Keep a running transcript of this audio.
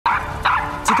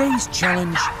Today's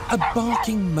challenge, a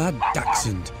barking mad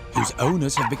dachshund whose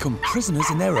owners have become prisoners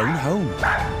in their own home.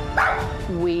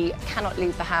 We cannot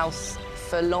leave the house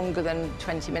for longer than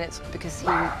 20 minutes because he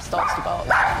starts to bark.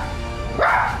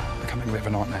 Becoming a bit of a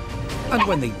nightmare. And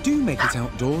when they do make it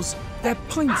outdoors, their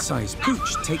pint-sized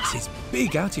pooch takes his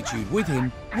big attitude with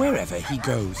him wherever he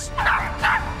goes.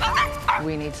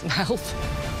 We need some help.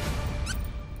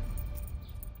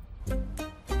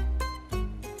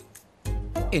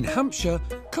 In Hampshire,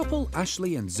 couple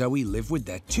Ashley and Zoe live with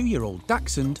their 2-year-old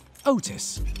dachshund,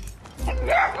 Otis.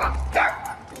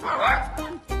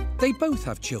 They both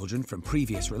have children from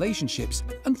previous relationships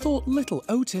and thought little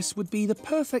Otis would be the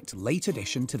perfect late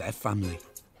addition to their family.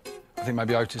 I think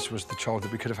maybe Otis was the child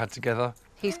that we could have had together.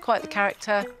 He's quite the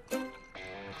character,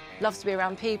 loves to be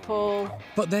around people.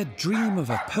 But their dream of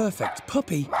a perfect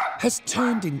puppy has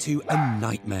turned into a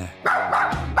nightmare.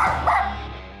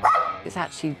 It's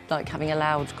actually like having a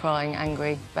loud, crying,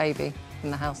 angry baby in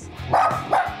the house.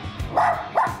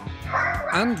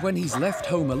 And when he's left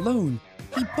home alone,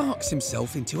 he barks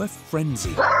himself into a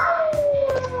frenzy.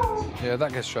 Yeah,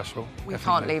 that gets stressful. We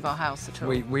definitely. can't leave our house at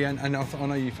all. And I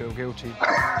know you feel guilty.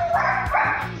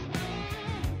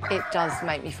 It does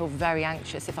make me feel very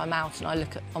anxious if I'm out and I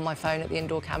look on my phone at the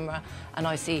indoor camera and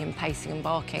I see him pacing and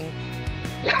barking.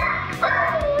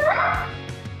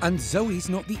 And Zoe's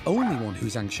not the only one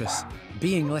who's anxious.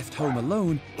 Being left home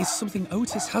alone is something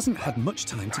Otis hasn't had much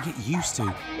time to get used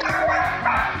to.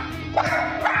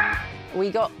 We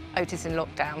got Otis in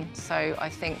lockdown, so I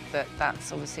think that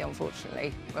that's obviously,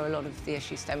 unfortunately, where a lot of the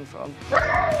issues stem from.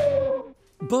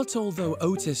 But although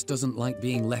Otis doesn't like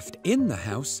being left in the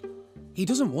house, he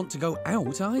doesn't want to go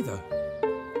out either.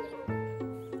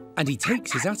 And he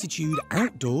takes his attitude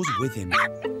outdoors with him.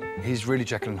 He's really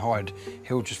Jekyll and Hyde.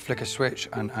 He'll just flick a switch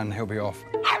and he'll be off.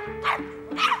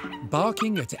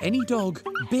 Barking at any dog,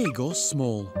 big or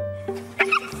small.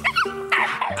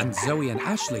 And Zoe and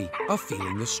Ashley are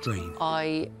feeling the strain.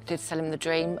 I did sell him the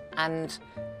dream, and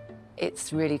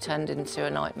it's really turned into a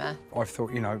nightmare. I've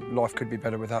thought, you know, life could be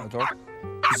better without a dog.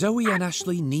 Zoe and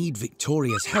Ashley need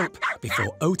Victoria's help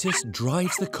before Otis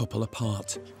drives the couple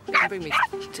apart. It can bring me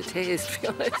to tears, to be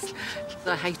honest.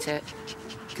 I hate it,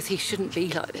 because he shouldn't be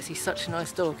like this. He's such a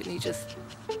nice dog, and you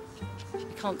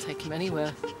can't take him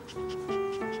anywhere.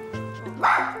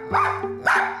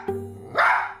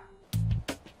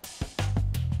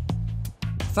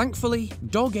 Thankfully,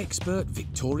 dog expert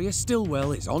Victoria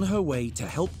Stilwell is on her way to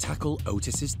help tackle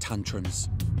Otis's tantrums.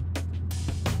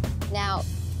 Now,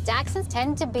 dachshunds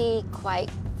tend to be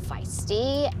quite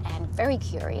feisty and very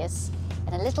curious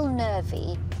and a little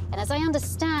nervy. And as I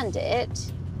understand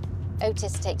it,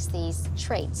 Otis takes these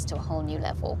traits to a whole new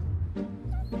level.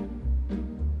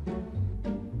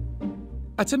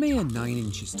 At a mere 9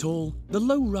 inches tall, the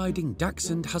low-riding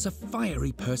dachshund has a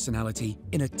fiery personality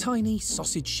in a tiny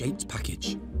sausage-shaped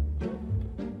package.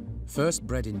 First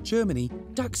bred in Germany,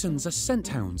 dachshunds are scent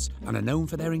hounds and are known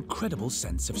for their incredible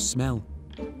sense of smell.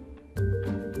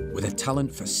 With a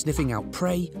talent for sniffing out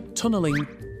prey, tunnelling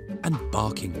and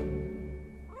barking.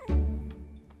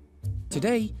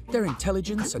 Today, their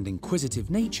intelligence and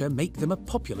inquisitive nature make them a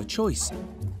popular choice.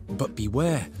 But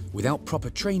beware, without proper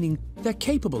training, they're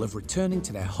capable of returning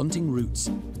to their hunting roots,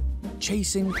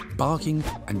 chasing, barking,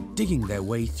 and digging their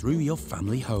way through your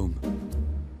family home.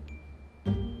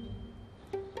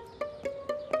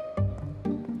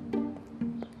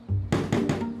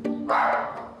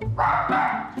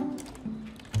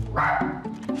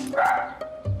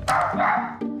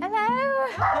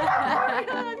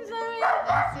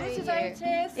 This is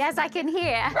Otis. Yes, I can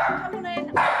hear. Come on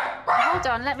in. Hold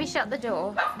on, let me shut the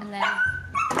door and then...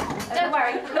 Don't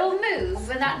worry, we'll move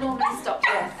and that normally stops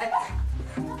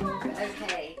you.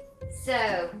 Okay,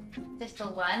 so,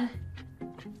 little one,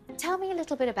 tell me a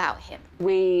little bit about him.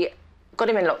 We got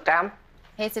him in lockdown.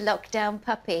 Here's a lockdown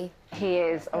puppy. He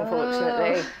is,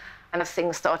 unfortunately. And as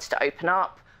things started to open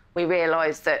up, we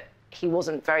realised that he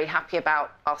wasn't very happy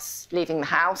about us leaving the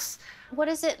house. What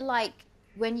is it like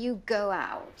when you go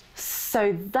out?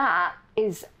 So that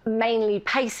is mainly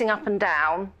pacing up and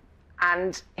down,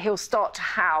 and he'll start to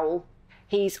howl.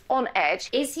 He's on edge.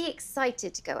 Is he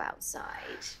excited to go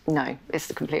outside? No, it's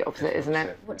the complete opposite, isn't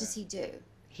it? What does he do?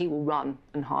 He will run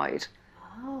and hide.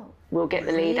 Oh, We'll get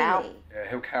the lead out. really? Yeah,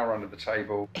 he'll cower under the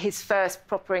table. His first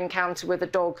proper encounter with a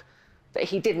dog that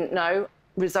he didn't know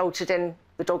resulted in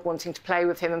the dog wanting to play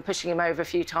with him and pushing him over a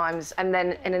few times. And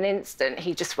then in an instant,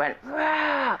 he just went,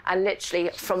 "Rah!" And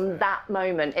literally from that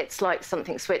moment, it's like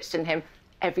something switched in him.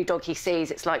 Every dog he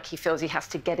sees, it's like he feels he has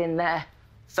to get in there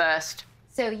first.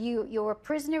 So you're a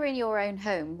prisoner in your own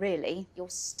home, really. You're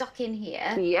stuck in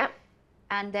here. Yep.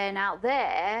 And then out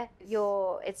there,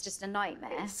 it's just a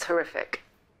nightmare. It's horrific.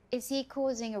 Is he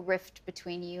causing a rift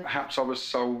between you? Perhaps I was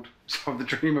sold the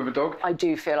dream of a dog. I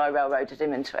do feel I railroaded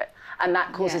him into it. And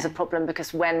that causes a problem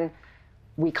because when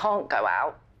we can't go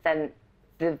out, then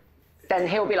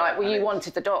he'll be like, well, you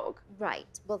wanted the dog.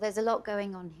 Right. Well, there's a lot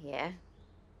going on here.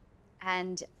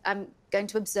 And I'm going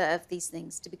to observe these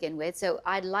things to begin with. So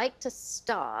I'd like to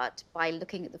start by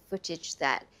looking at the footage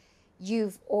that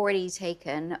you've already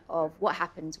taken of what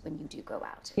happens when you do go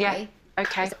out. Okay? Yeah,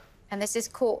 okay. And this is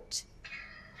caught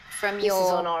from This your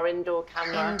is on our indoor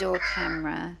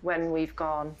camera. When we've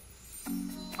gone.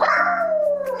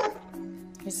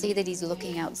 You see that he's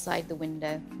looking outside the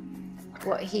window.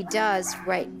 What he does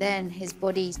right then, his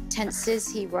body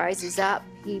tenses, he rises up,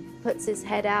 he puts his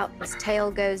head out, his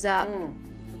tail goes up.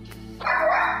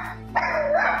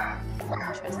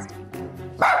 Interesting.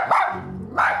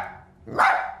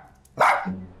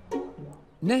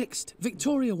 Next,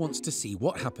 Victoria wants to see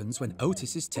what happens when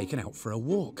Otis is taken out for a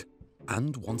walk.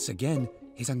 And once again,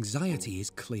 his anxiety is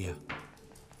clear.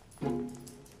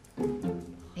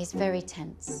 He's very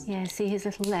tense. Yeah, see his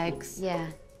little legs? Yeah.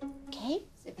 Okay.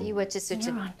 So if you were to sort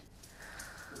of...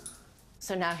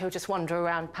 So now he'll just wander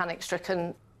around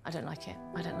panic-stricken. I don't like it.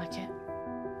 I don't like it.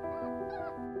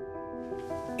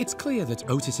 It's clear that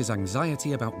Otis's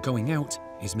anxiety about going out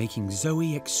is making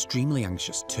Zoe extremely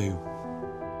anxious too.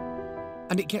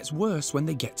 And it gets worse when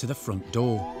they get to the front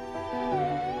door.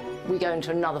 We go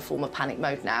into another form of panic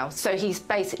mode now. So he's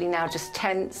basically now just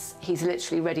tense. He's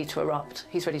literally ready to erupt.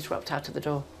 He's ready to erupt out of the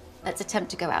door. Let's attempt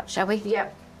to go out, shall we?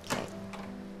 Yep. Okay.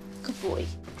 Good boy.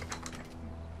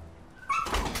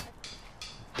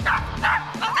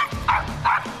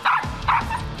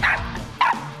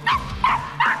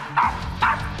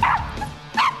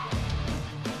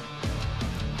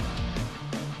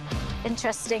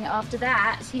 Interesting, after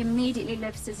that, he immediately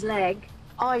lifts his leg.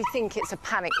 I think it's a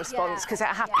panic response because it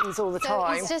happens all the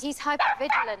time. He's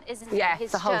hypervigilant, isn't he? Yeah,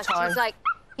 the whole time. He's like,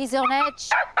 he's on edge,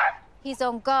 he's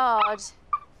on guard.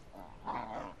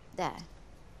 There.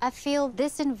 I feel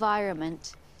this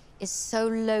environment is so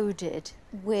loaded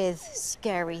with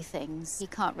scary things. He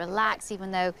can't relax,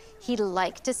 even though he'd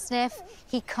like to sniff.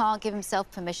 He can't give himself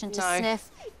permission to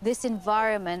sniff. This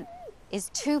environment is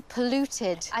too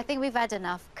polluted. I think we've had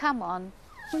enough. Come on.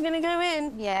 We're gonna go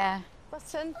in. Yeah.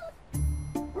 Button.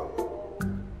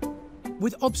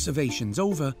 With observations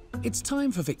over, it's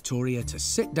time for Victoria to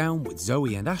sit down with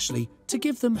Zoe and Ashley to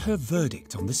give them her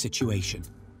verdict on the situation.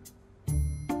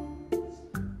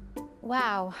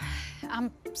 Wow,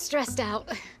 I'm stressed out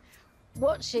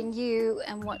watching you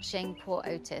and watching poor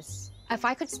Otis. If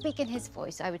I could speak in his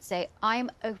voice, I would say, I'm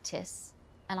Otis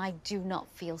and I do not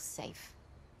feel safe.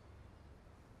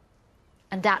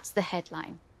 And that's the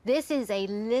headline. This is a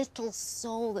little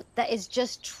soul that is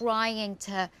just trying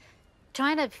to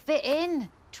fit in,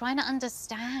 trying to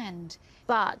understand.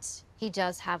 But he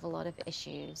does have a lot of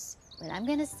issues. But I'm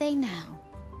gonna say now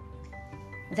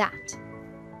that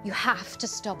you have to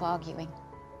stop arguing.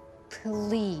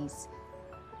 Please.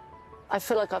 I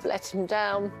feel like I've let him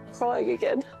down. Crying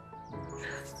again.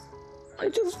 I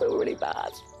just feel really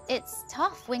bad. It's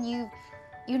tough when you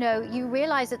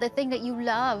realize that the thing that you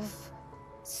love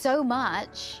so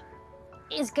much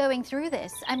is going through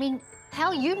this. I mean,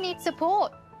 hell, you need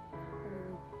support.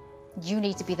 You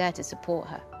need to be there to support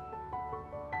her.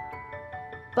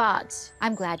 But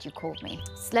I'm glad you called me.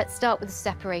 Let's start with the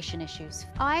separation issues.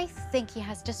 I think he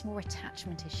has just more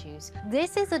attachment issues.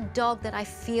 This is a dog that I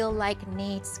feel like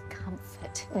needs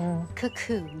comfort,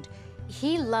 cocooned.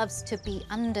 He loves to be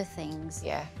under things.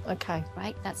 Yeah, okay.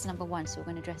 Right? That's number one, so we're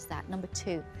going to address that. Number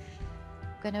two,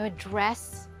 we're going to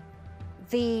address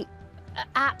the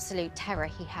absolute terror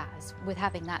he has with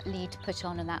having that lead put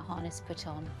on and that harness put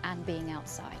on and being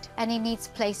outside. And he needs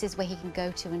places where he can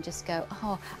go to and just go,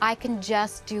 oh, I can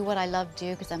just do what I love to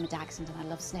do because I'm a Dachshund and I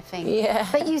love sniffing. Yeah.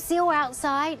 But you saw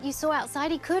outside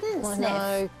he couldn't sniff.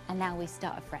 No. And now we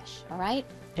start afresh, all right?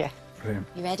 Yeah. Brilliant.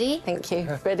 You ready? Thank you.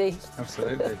 Ready?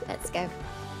 Absolutely. Let's go.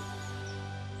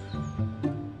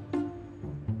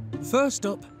 First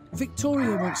up,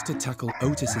 Victoria wants to tackle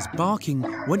Otis's barking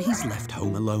when he's left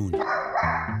home alone.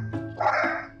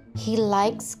 He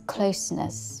likes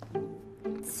closeness.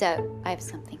 So I have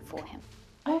something for him.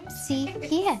 Oh, see,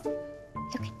 here.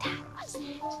 Look at that. What's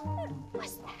that?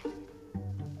 What's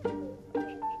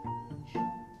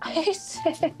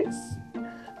that?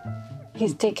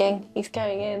 He's digging. He's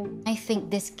going in. I think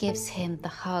this gives him the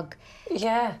hug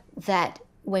Yeah. that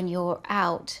when you're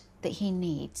out, that he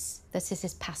needs. This is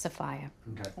his pacifier.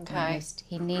 Okay. Almost.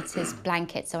 He needs his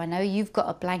blanket. So I know you've got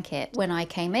a blanket. When I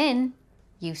came in,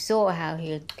 you saw how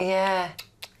he... Yeah.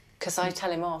 Because I tell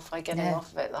him off. I get him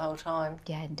off of it the whole time.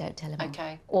 Yeah, and don't tell him off.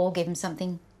 Okay. Or give him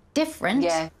something different.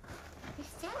 Yeah.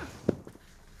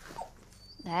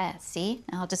 There, see?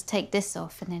 I'll just take this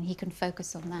off and then he can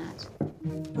focus on that.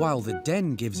 While the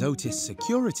den gives Otis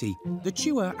security, the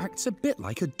chewer acts a bit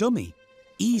like a dummy,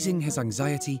 easing his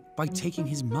anxiety by taking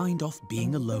his mind off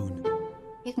being alone.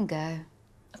 You can go.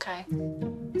 Okay.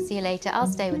 See you later. I'll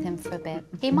stay with him for a bit.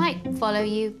 He might follow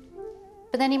you,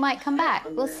 but then he might come back.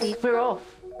 We'll see. We're off.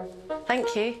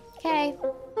 Thank you. Okay.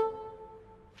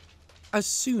 As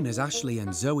soon as Ashley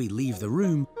and Zoe leave the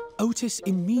room, Otis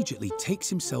immediately takes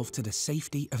himself to the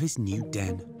safety of his new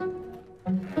den.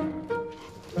 No,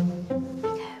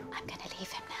 I'm gonna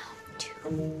leave him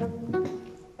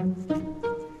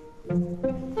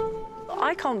now.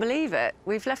 I can't believe it.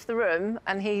 We've left the room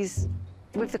and he's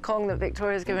with the Kong that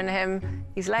Victoria's given him.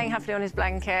 He's laying happily on his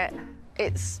blanket.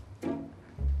 It's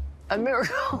a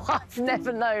miracle. I've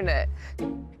never known it.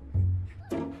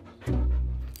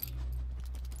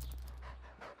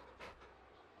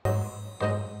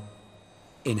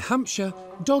 In Hampshire,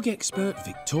 dog expert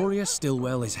Victoria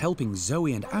Stilwell is helping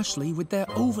Zoe and Ashley with their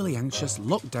overly anxious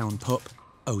lockdown pup,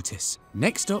 Otis.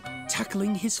 Next up,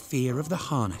 tackling his fear of the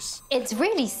harness. It's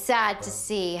really sad to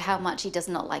see how much he does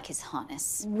not like his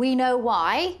harness. We know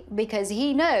why, because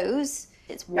he knows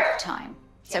it's walk time,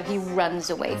 so he runs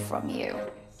away from you.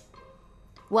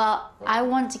 Well, I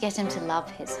want to get him to love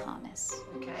his harness.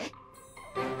 Okay.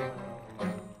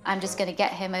 I'm just gonna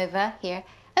get him over here.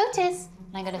 Otis!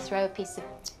 And I'm gonna throw a piece of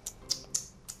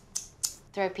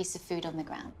food on the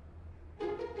ground.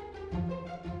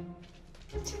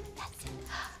 That's it.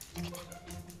 Look at that.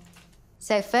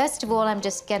 So first of all, I'm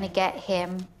just gonna get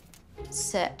him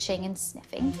searching and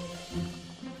sniffing.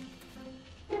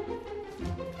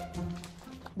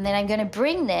 And then I'm gonna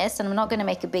bring this, and I'm not gonna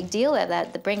make a big deal of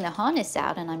that, bring the harness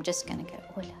out, and I'm just gonna go,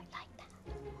 oh, like that.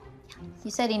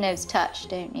 You said he knows touch,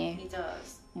 don't you? He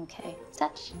does. Okay,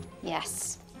 touch,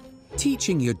 yes.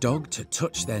 Teaching your dog to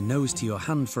touch their nose to your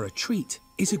hand for a treat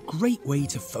is a great way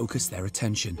to focus their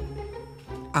attention.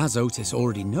 As Otis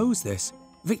already knows this,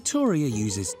 Victoria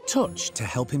uses touch to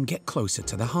help him get closer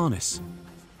to the harness.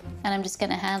 And I'm just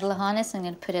gonna handle the harness, I'm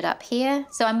gonna put it up here.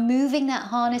 So I'm moving that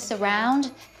harness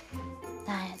around.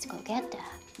 Let's go get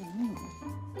that.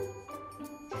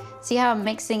 See how I'm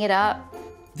mixing it up?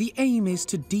 The aim is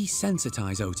to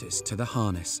desensitize Otis to the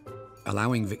harness,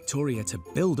 allowing Victoria to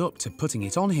build up to putting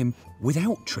it on him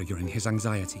without triggering his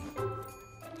anxiety.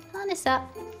 Harness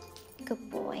up. Good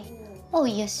boy. Oh,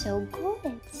 you're so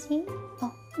good, see?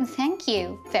 Oh, thank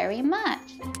you very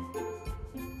much.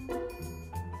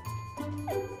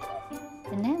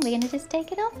 And then we're gonna just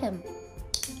take it off him.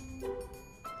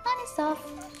 Harness off.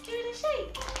 Give it a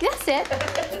shake. That's it.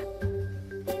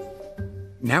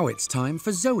 Now it's time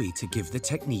for Zoe to give the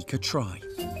technique a try.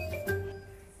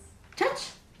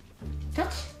 Touch.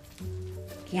 Touch.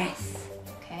 Yes.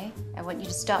 Okay, I want you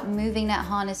to start moving that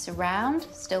harness around,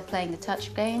 still playing the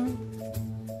touch game.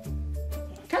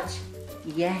 Touch.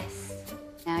 Yes.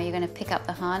 Now you're going to pick up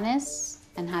the harness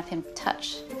and have him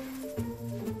touch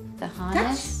the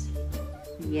harness.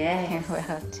 Yes.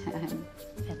 Well done.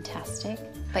 Fantastic.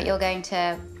 But you're going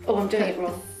to Oh, I'm doing it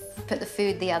wrong. put the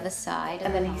food the other side. And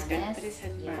of then the he's going to harness. put his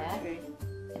head Yeah. back through.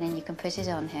 And then you can put it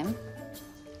on him.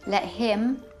 Let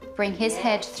him bring his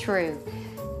head through.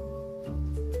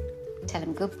 Tell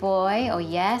him, good boy, or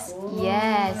yes,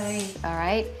 yes. All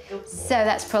right. So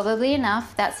that's probably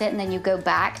enough. That's it. And then you go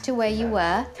back to where you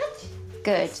were.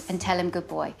 Good. And tell him, good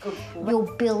boy.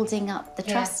 You're building up the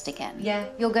trust again. Yeah.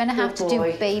 You're going to have to Good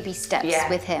boy. do baby steps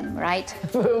with him, right?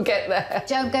 We'll get there.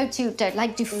 Don't go too, do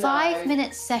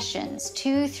 5-minute sessions,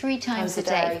 2-3 times a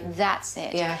day. That's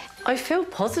it. Yeah. I feel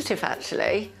positive,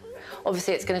 actually.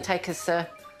 Obviously, it's going to take us a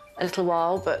little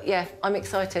while, but yeah, I'm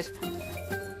excited.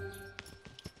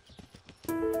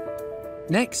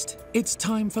 Next, it's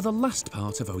time for the last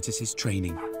part of Otis's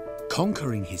training,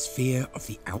 conquering his fear of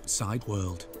the outside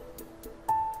world.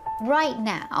 Right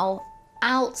now,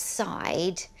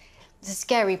 outside, it's a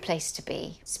scary place to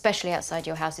be, especially outside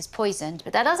your house is poisoned.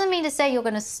 But that doesn't mean to say you're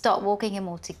going to stop walking him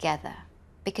altogether,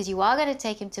 because you are going to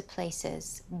take him to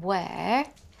places where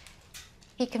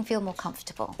he can feel more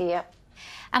comfortable. Yep.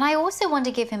 And I also want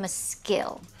to give him a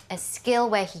skill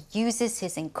where he uses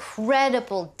his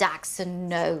incredible Dachshund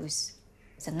nose.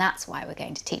 And that's why we're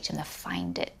going to teach him the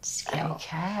find it skill,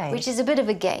 Okay. which is a bit of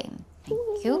a game.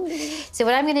 Thank you. So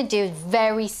what I'm going to do is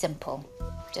very simple.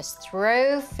 Just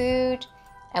throw food,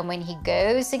 and when he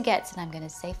goes and gets it, I'm going to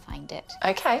say find it.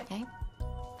 Okay. Okay?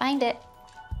 Find it.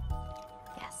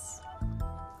 Yes.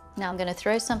 Now I'm going to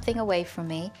throw something away from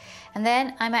me, and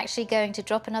then I'm actually going to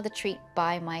drop another treat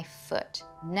by my foot.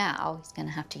 Now he's going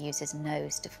to have to use his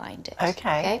nose to find it.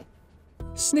 Okay.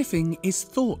 Sniffing is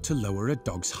thought to lower a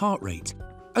dog's heart rate,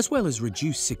 as well as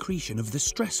reduce secretion of the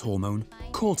stress hormone,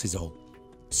 cortisol.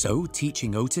 So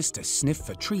teaching Otis to sniff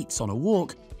for treats on a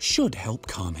walk should help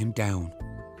calm him down.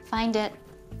 Find it.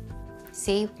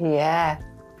 See? Yeah.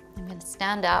 I'm going to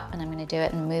stand up and I'm going to do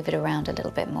it and move it around a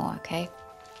little bit more, okay?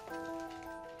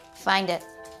 Find it.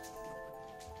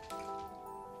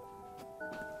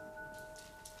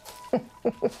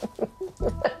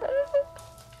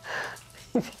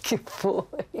 Good boy.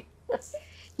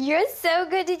 You're so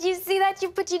good. Did you see that? You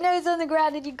put your nose on the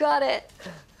ground and you got it.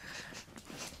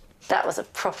 That was a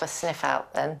proper sniff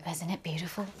out then. Isn't it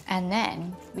beautiful? And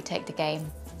then we take the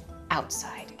game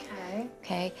outside. Okay.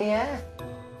 Okay? Yeah.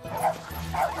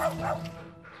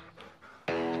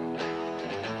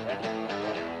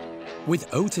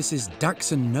 With Otis's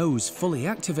Dachshund nose fully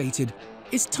activated,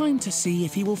 it's time to see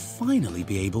if he will finally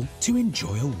be able to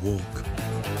enjoy a walk.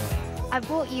 I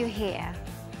brought you here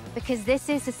because this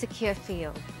is a secure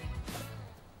field.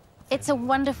 It's a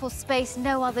wonderful space,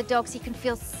 no other dogs, he can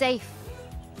feel safe.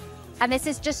 And this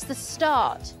is just the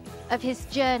start of his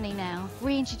journey now,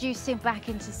 reintroducing back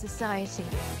into society.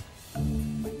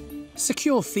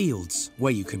 Secure fields,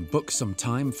 where you can book some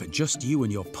time for just you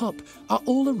and your pup, are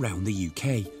all around the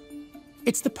UK.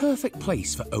 It's the perfect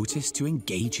place for Otis to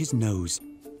engage his nose.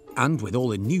 And with all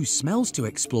the new smells to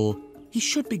explore, he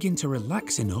should begin to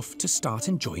relax enough to start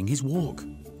enjoying his walk.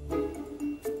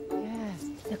 Yeah.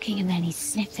 Looking and then he's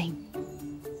sniffing.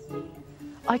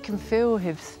 I can feel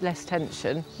his less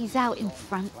tension. He's out in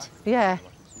front. Yeah.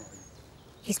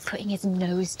 He's putting his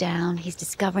nose down. He's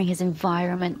discovering his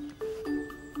environment.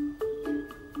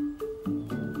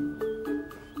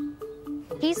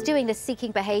 He's doing the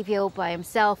seeking behavior all by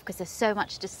himself because there's so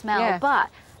much to smell. Yeah.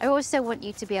 But I also want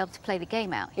you to be able to play the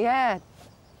game out. Yeah.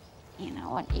 You know,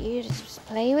 I want you to just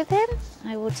play with him.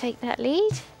 I will take that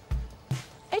lead.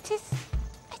 Otis,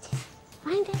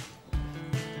 find it.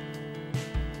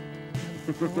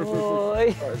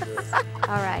 Boy.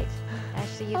 All right.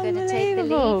 Ashley, you're going to take the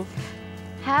lead.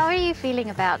 How are you feeling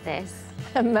about this?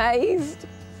 Amazed.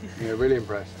 Yeah, really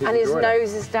impressed. And his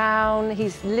nose is down.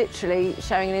 He's literally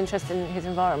showing an interest in his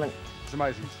environment. It's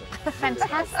amazing stuff.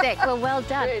 Fantastic. Well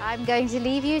done. Good. I'm going to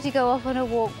leave you to go off on a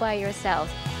walk by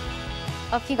yourselves.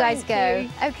 Off you guys go.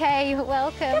 Okay, you're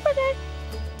welcome.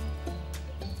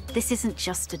 This isn't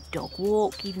just a dog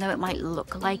walk, even though it might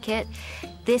look like it.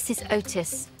 This is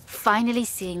Otis finally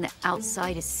seeing that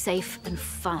outside is safe and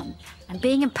fun, and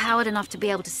being empowered enough to be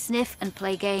able to sniff and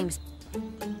play games.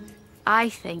 I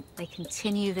think they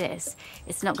continue this.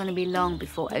 It's not going to be long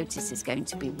before Otis is going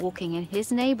to be walking in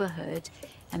his neighborhood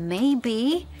and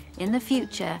maybe, in the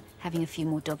future, having a few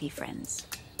more doggy friends.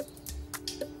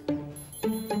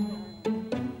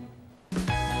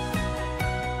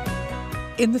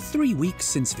 In the 3 weeks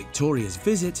since Victoria's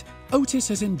visit, Otis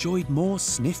has enjoyed more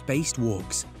sniff-based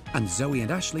walks, and Zoe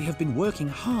and Ashley have been working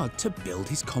hard to build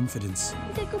his confidence.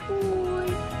 He's a good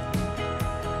boy.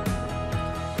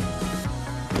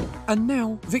 And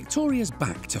now, Victoria's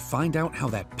back to find out how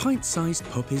their pint-sized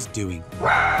pup is doing.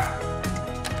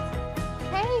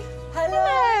 Hey.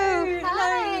 Hello.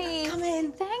 Hi. Come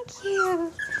in. Thank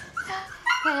you.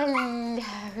 Hello,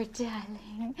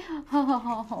 darling.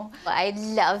 Oh, I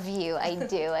love you. I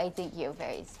do. I think you're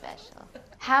very special.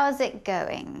 How's it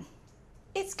going?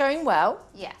 It's going well.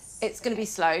 Yes. It's going to be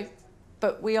slow,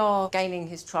 but we are gaining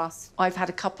his trust. I've had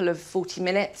a couple of 40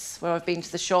 minutes where I've been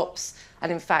to the shops,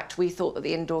 and in fact, we thought that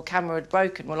the indoor camera had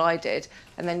broken. Well, I did,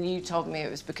 and then you told me it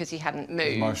was because he hadn't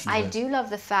moved. Emotionally. I do love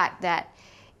the fact that,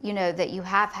 you know, that you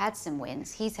have had some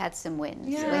wins. He's had some wins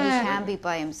where he Yeah. can be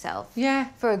by himself Yeah.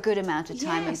 for a good amount of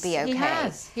time and be okay. He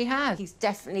has. He has. He's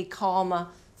definitely calmer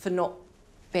for not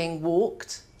being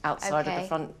walked outside of Okay. the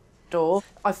front door.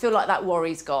 I feel like that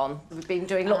worry's gone. We've been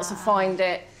doing lots of Find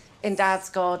It in Dad's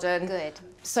garden. Good.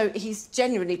 So he's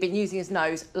genuinely been using his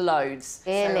nose loads.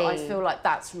 So I Really? feel like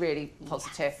that's really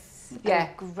positive. Yes. Yeah,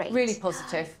 Oh, great. really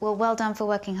positive. Well, well done for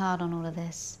working hard on all of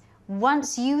this.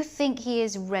 Once you think he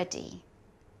is ready,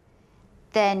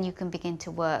 then you can begin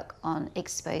to work on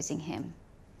exposing him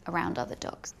around other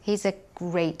dogs. He's a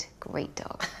great, great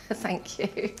dog. Thank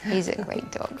you. He's a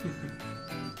great dog.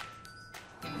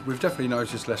 We've definitely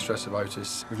noticed less stress of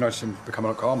Otis. We've noticed him become a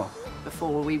lot calmer.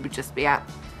 Before we would just be at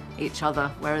each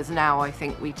other, whereas now I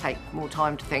think we take more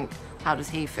time to think, how does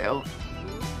he feel?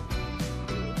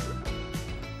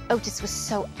 Otis was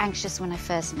so anxious when I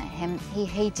first met him. He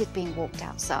hated being walked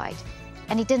outside,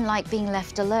 and he didn't like being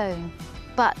left alone.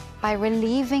 But by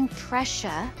relieving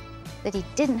pressure that he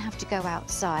didn't have to go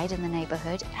outside in the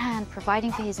neighborhood and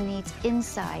providing for his needs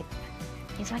inside.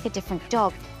 He's like a different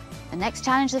dog. The next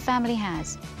challenge the family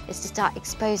has is to start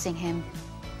exposing him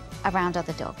around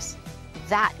other dogs.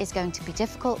 That is going to be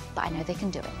difficult, but I know they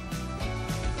can do it.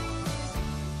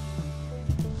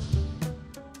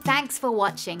 Thanks for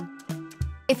watching.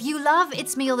 If you love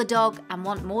It's Me or the Dog and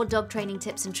want more dog training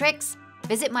tips and tricks,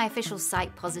 visit my official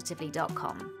site,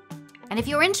 positively.com. And if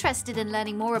you're interested in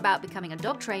learning more about becoming a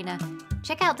dog trainer,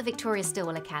 check out the Victoria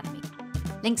Stilwell Academy.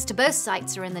 Links to both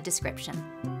sites are in the description.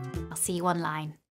 I'll see you online.